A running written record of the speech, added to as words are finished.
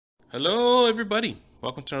Hello everybody,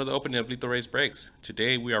 welcome to another opening of Lethal Race Breaks.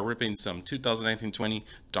 Today we are ripping some 2019-20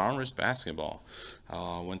 Donruss Basketball.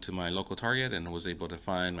 Went to my local Target and was able to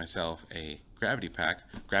find myself a gravity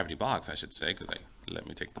box I should say, because they let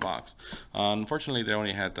me take the box. Unfortunately they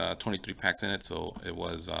only had 23 packs in it, so it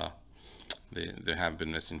was, they have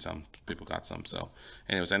been missing some, people got some, so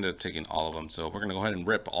anyways I ended up taking all of them. So we're going to go ahead and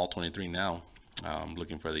rip all 23 now.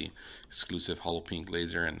 Looking for the exclusive Holo pink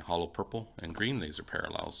laser and Holo purple and green laser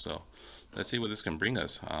parallels. So let's see what this can bring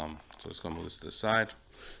us. So let's go move this to the side.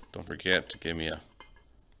 Don't forget to give me a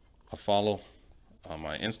follow on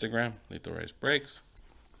my Instagram, Lethal Race Breaks.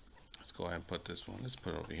 Let's go ahead and put this one. Let's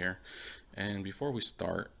put it over here. And before we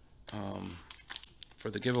start, for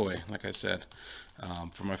the giveaway, like I said,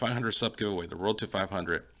 for my 500 sub giveaway, the Road to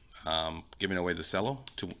 500, giving away the cello.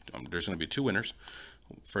 There's going to be two winners.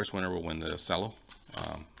 First winner will win the cello,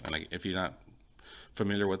 and if you're not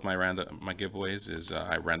familiar with my giveaways, is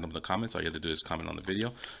I random the comments. All you have to do is comment on the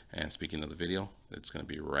video, and speaking of the video, it's going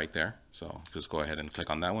to be right there. So just go ahead and click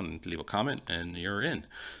on that one and leave a comment, and you're in.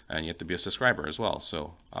 And you have to be a subscriber as well.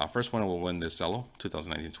 So first winner will win this cello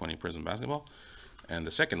 2019-20 Prism Basketball, and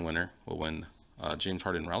the second winner will win James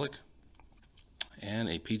Harden relic and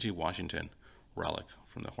a PG Washington relic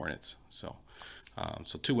from the Hornets. So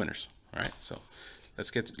so two winners. All right, so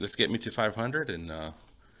let's get me to 500 and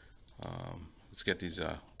let's get these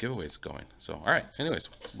giveaways going. So all right, anyways,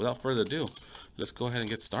 without further ado, let's go ahead and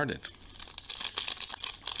get started.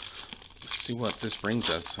 Let's see what this brings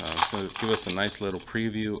us. It's going to give us a nice little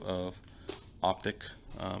preview of Optic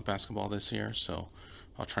basketball this year, so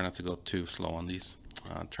I'll try not to go too slow on these.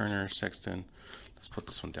 Turner, Sexton. Let's put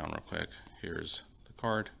this one down real quick. Here's the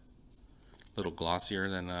card, a little glossier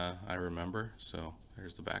than I remember. So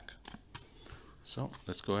there's the back. So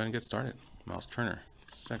let's go ahead and get started. Miles Turner,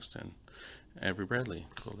 Sexton, Avery Bradley,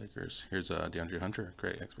 Go Lakers. Here's DeAndre Hunter,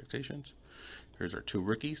 Great Expectations. Here's our two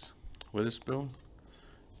rookies, Witherspoon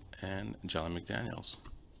and Jalen McDaniels,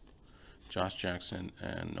 Josh Jackson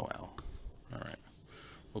and Noel. All right,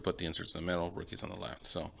 we'll put the inserts in the middle, rookies on the left.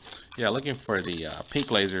 So yeah, looking for the pink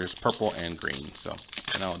lasers, purple and green. So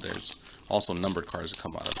I know there's also numbered cards that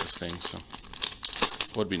come out of this thing, so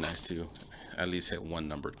it would be nice to at least hit one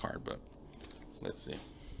numbered card, but let's see.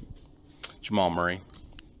 Jamal Murray,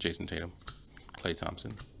 Jason Tatum, Klay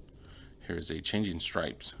Thompson. Here's a Changing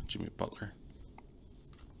Stripes, Jimmy Butler.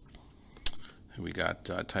 We got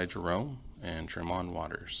Ty Jerome and Tremont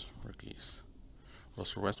Waters, rookies.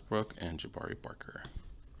 Russell Westbrook and Jabari Parker.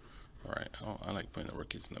 All right, I like putting the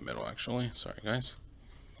rookies in the middle, actually. Sorry, guys.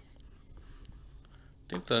 I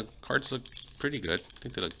think the cards look pretty good. I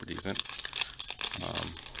think they look pretty decent.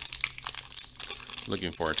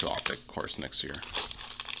 Looking forward to Optic, of course, next year.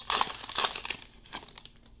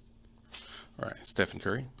 All right, Stephen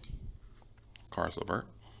Curry, Caris LeVert.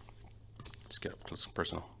 Let's get up close and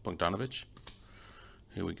personal. Bogdanovich.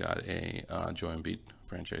 Here we got a Joel Embiid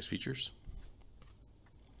franchise features.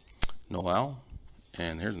 Noel,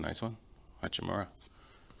 and here's a nice one, Hachimura,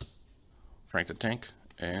 Frank the Tank,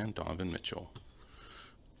 and Donovan Mitchell.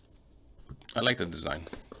 I like the design.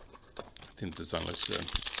 I think the design looks good.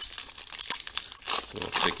 A little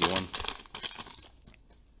thicky one.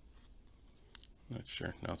 Not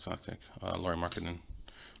sure. No, it's not thick. Laurie Markkinen,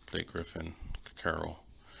 Blake Griffin, Carroll,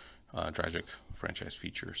 Dragic franchise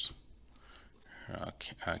features.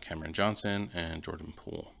 Cameron Johnson and Jordan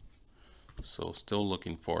Poole. So still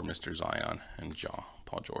looking for Mr. Zion and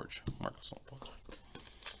Paul George. Marcus Paul George.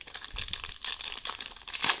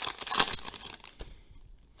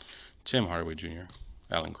 Tim Hardaway Jr.,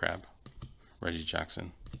 Alan Crabb, Reggie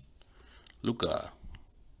Jackson, Luka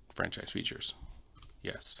franchise features.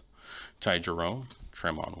 Yes. Ty Jerome,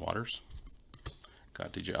 Tremont Waters.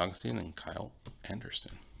 Got DJ Augustine and Kyle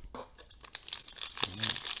Anderson.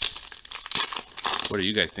 What do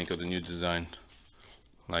you guys think of the new design?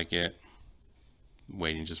 Like it?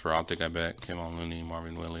 Waiting just for Optic, I bet. Kevon Looney,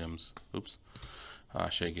 Marvin Williams. Oops.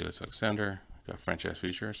 Shea Gilgeous-Alexander. Got franchise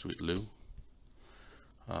feature, Sweet Lou.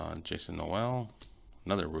 Jason Noel.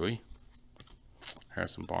 Another Rui.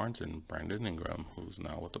 Harrison Barnes and Brandon Ingram, who's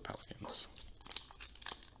now with the Pelicans.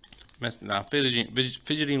 Now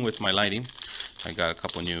fidgeting with my lighting. I got a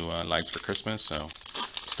couple new lights for Christmas, so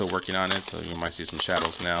still working on it. So you might see some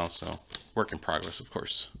shadows now. So work in progress, of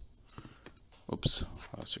course. Oops,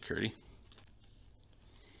 security.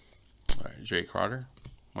 All right, Jay Crowder,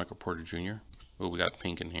 Michael Porter Jr. Oh, we got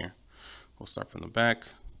pink in here. We'll start from the back.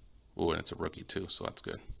 Oh, and it's a rookie too, so that's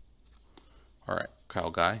good. All right, Kyle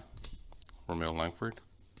Guy, Romeo Langford,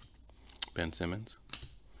 Ben Simmons,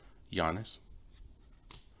 Giannis,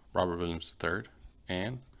 Robert Williams III,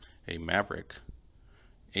 and a Maverick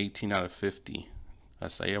 18 out of 50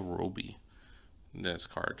 Isaiah Roby. This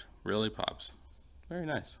card really pops. Very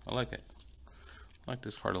nice. I like it. I like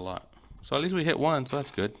this card a lot. So at least we hit one, so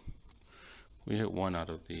that's good. We hit one out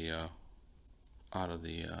of the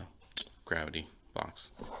gravity box.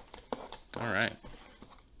 All right.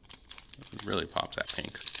 It really pops that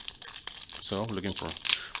pink. So looking for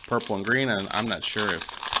purple and green, and I'm not sure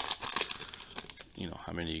if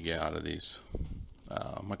how many you get out of these.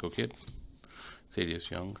 Michael Kidd,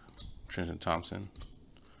 Thaddeus Young, Tristan Thompson,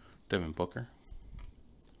 Devin Booker.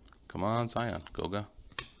 Come on, Zion, Goga,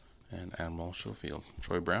 and Admiral Schofield,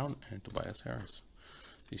 Troy Brown, and Tobias Harris.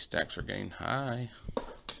 These stacks are getting high. All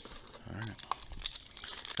right.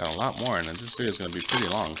 Got a lot more, and this video is going to be pretty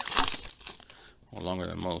long. Well, longer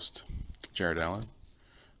than most. Jared Allen,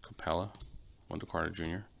 Capella, Wendell Carter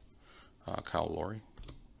Jr., Kyle Lowry.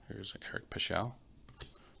 Here's Eric Paschal,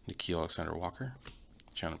 Nikhil Alexander Walker,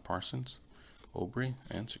 Shannon Parsons, Aubrey,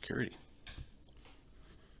 and Security.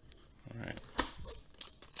 All right.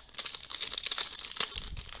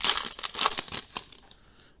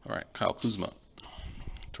 All right, Kyle Kuzma,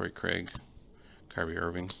 Torrey Craig, Kyrie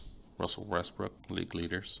Irving, Russell Westbrook, league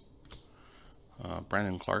leaders,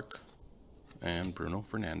 Brandon Clark, and Bruno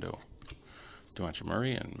Fernando, DeMonte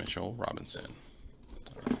Murray, and Mitchell Robinson.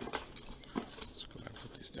 All right. Let's go back and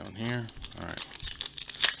put these down here. All right.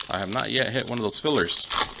 I have not yet hit one of those fillers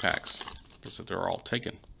packs. Looks like they're all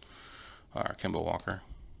taken. Kemba Walker,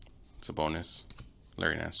 Sabonis,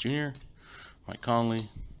 Larry Nance Jr., Mike Conley.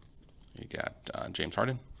 You got James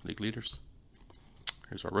Harden, league leaders.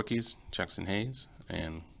 Here's our rookies, Jackson Hayes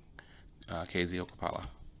and KZ Okapala.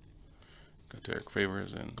 Got Derek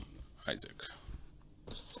Favors and Isaac.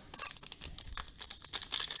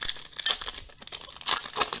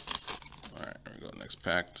 Alright, there we go. Next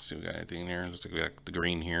pack. See if we got anything in here. Looks like we got the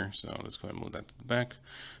green here, so let's go ahead and move that to the back.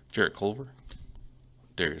 Jarrett Culver,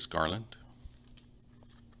 Darius Garland,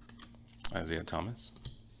 Isaiah Thomas,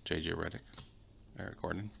 JJ Redick, Eric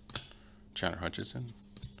Gordon, Chandler Hutchison,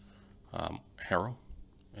 Harrell,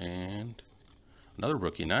 and another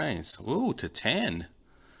rookie. Nice. Ooh, to 10.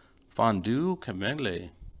 Fondue Kamele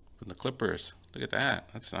from the Clippers. Look at that.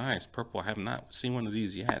 That's nice. Purple. I have not seen one of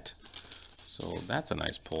these yet. So that's a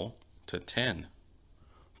nice pull. To 10.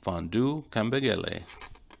 Fondue Kamele.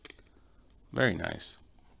 Very nice.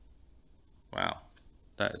 Wow.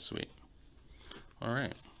 That is sweet. All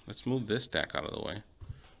right. Let's move this stack out of the way.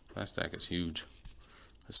 That stack is huge.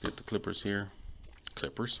 Let's get the Clippers here.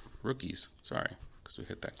 Clippers? Rookies. Sorry, because we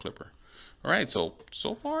hit that Clipper. All right, so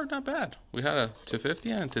far, not bad. We had a to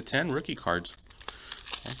 50 and to 10 rookie cards.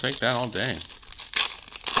 I'll take that all day.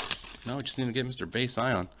 Now we just need to get Mr. Base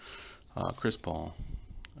Ion. Chris Paul.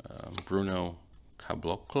 Bruno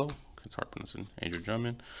Caboclo. It's hard pronouncing. Andrew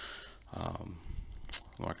Drummond.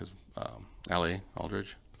 Marcus L.A.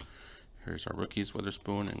 Aldridge. Here's our rookies,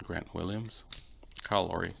 Witherspoon and Grant Williams. Kyle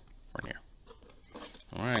Lowry, Fournier.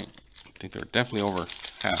 All right, I think they're definitely over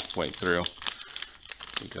halfway through.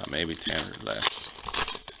 We got maybe 10 or less.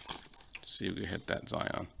 Let's see if we hit that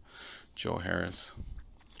Zion. Joe Harris,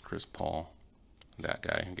 Chris Paul, that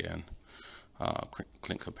guy again.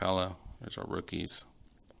 Clint Capella. There's our rookies.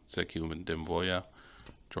 Sekou Demboya,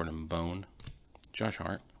 Jordan Bone, Josh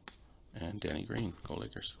Hart, and Danny Green. Go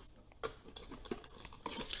Lakers.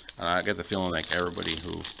 And I get the feeling like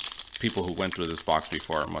people who went through this box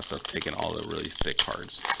before must have taken all the really thick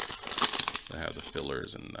cards that have the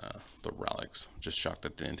fillers and the relics. Just shocked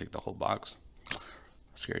that they didn't take the whole box.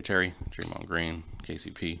 Scary Terry, Draymond Green,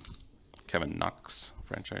 KCP, Kevin Knox,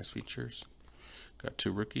 franchise features. Got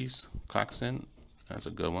two rookies, Claxton, that's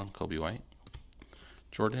a good one, Kobe White,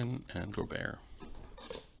 Jordan, and Gobert.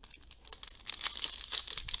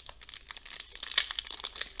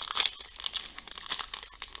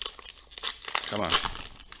 Come on.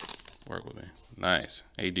 Work with me. Nice.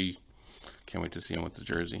 AD. Can't wait to see him with the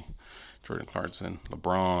jersey. Jordan Clarkson.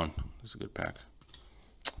 LeBron. This is a good pack.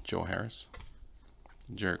 Joe Harris.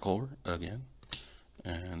 Jarrett Culver again.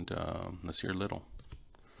 And Nasir Little.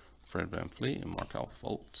 Fred VanVleet and Markelle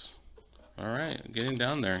Fultz. All right. Getting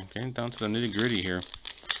down there. Getting down to the nitty gritty here.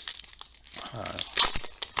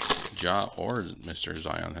 Ja or Mr.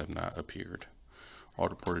 Zion have not appeared.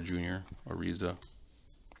 Otto Porter Jr. Ariza.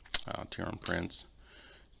 Taurean Prince,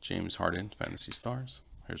 James Harden, Fantasy Stars.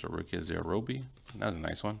 Here's a rookie, Isaiah Roby. That's a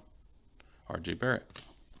nice one. RJ Barrett,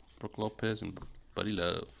 Brook Lopez, and Buddy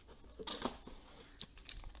Love.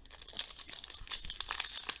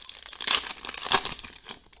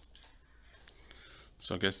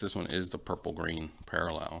 So I guess this one is the purple-green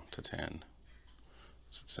parallel to 10.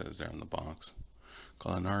 So it says there in the box.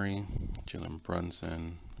 Gallinari, Jalen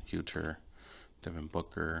Brunson, Huter, Devin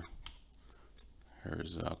Booker.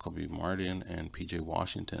 Here's Kobe Martin and PJ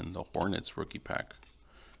Washington, the Hornets rookie pack.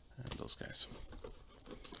 And those guys.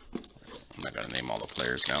 I'm not gonna name all the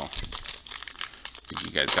players now.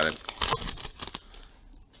 You guys gotta.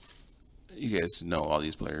 You guys know all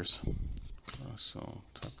these players. So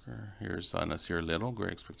Tucker. Here's Nasir Little.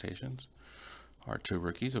 Great expectations. Our two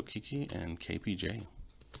rookies, Okiki and KPJ.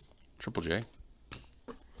 Triple J.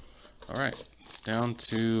 All right, down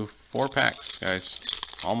to 4 packs, guys.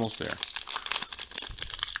 Almost there.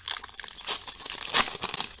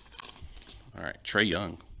 All right, Trae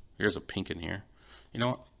Young. Here's a pink in here. You know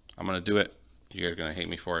what? I'm gonna do it. You guys are gonna hate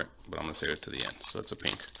me for it, but I'm gonna save it to the end. So it's a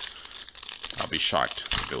pink. I'll be shocked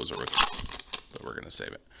if it was a rookie, but we're gonna save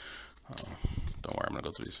it. Don't worry, I'm gonna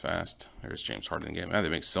go through these fast. There's James Harden again. Man, they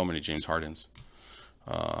make so many James Hardens.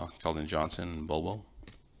 Keldon Johnson and Bobo.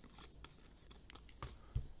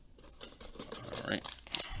 All right.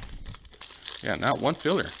 Yeah, now one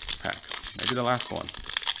filler pack. Maybe the last one.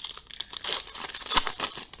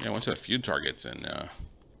 Yeah, I went to a few Targets and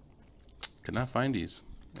could not find these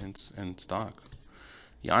in stock.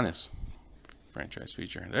 Giannis franchise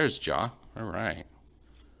feature. There's Ja. All right.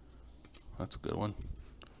 That's a good one.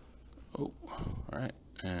 Oh, all right.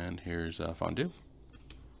 And here's Fondue.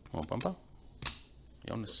 Oh, Bumpa.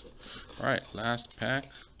 Jonas. All right, last pack.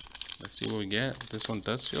 Let's see what we get. This one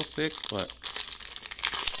does feel thick, but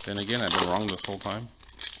then again, I've been wrong this whole time.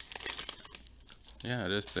 Yeah,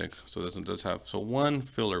 it is thick. So this one does have. So one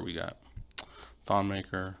filler we got.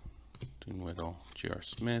 Thonmaker, Dean Whittle, J.R.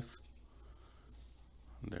 Smith.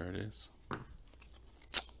 There it is.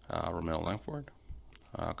 Romeo Langford.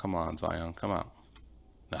 Come on, Zion. Come on.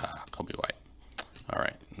 Kobe White. All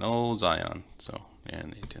right. No Zion. So,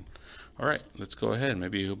 and Nathan. All right. Let's go ahead.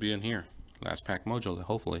 Maybe he'll be in here. Last pack mojo,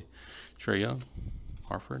 hopefully. Trae Young.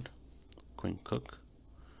 Harford. Quinn Cook.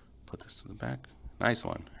 Put this to the back. Nice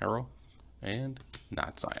one. Harrell. And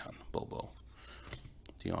not Zion. Bobo.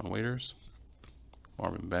 Dion Waiters.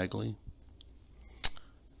 Marvin Bagley.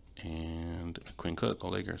 And Quinn Cook. Go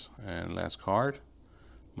Lakers. And last card.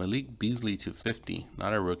 Malik Beasley to 50.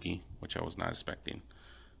 Not a rookie, which I was not expecting.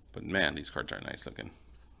 But man, these cards are nice looking.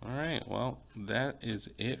 All right, well, that is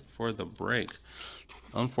it for the break.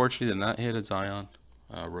 Unfortunately, did not hit a Zion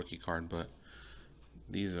rookie card, but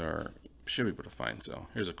these should be able to find. So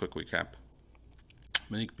here's a quick recap.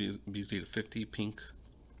 Malik Beasley to 50, pink.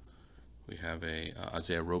 We have a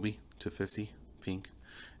Isaiah Roby to 50, pink.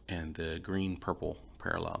 And the green-purple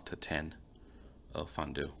parallel to 10 of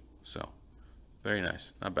Fondue. So very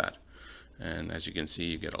nice, not bad. And as you can see,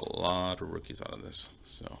 you get a lot of rookies out of this.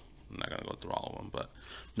 So I'm not going to go through all of them. But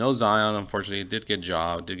no Zion, unfortunately. Did get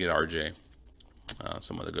Ja, did get RJ.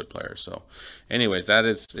 Some of the good players. So anyways, that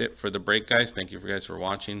is it for the break, guys. Thank you guys for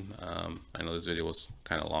watching. I know this video was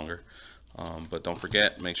kind of longer. But don't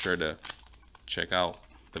forget, make sure to check out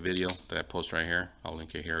the video that I post right here. I'll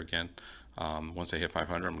link it here again. Once I hit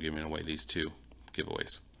 500, I'm giving away these 2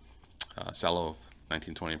 giveaways. Salo of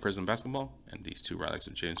 1920 Prison Basketball, and these 2 relics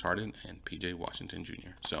of James Harden and PJ Washington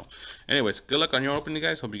Jr. So anyways, good luck on your opening,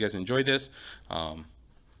 guys. Hope you guys enjoyed this. And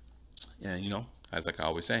you know, as like I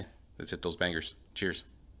always say, let's hit those bangers. Cheers.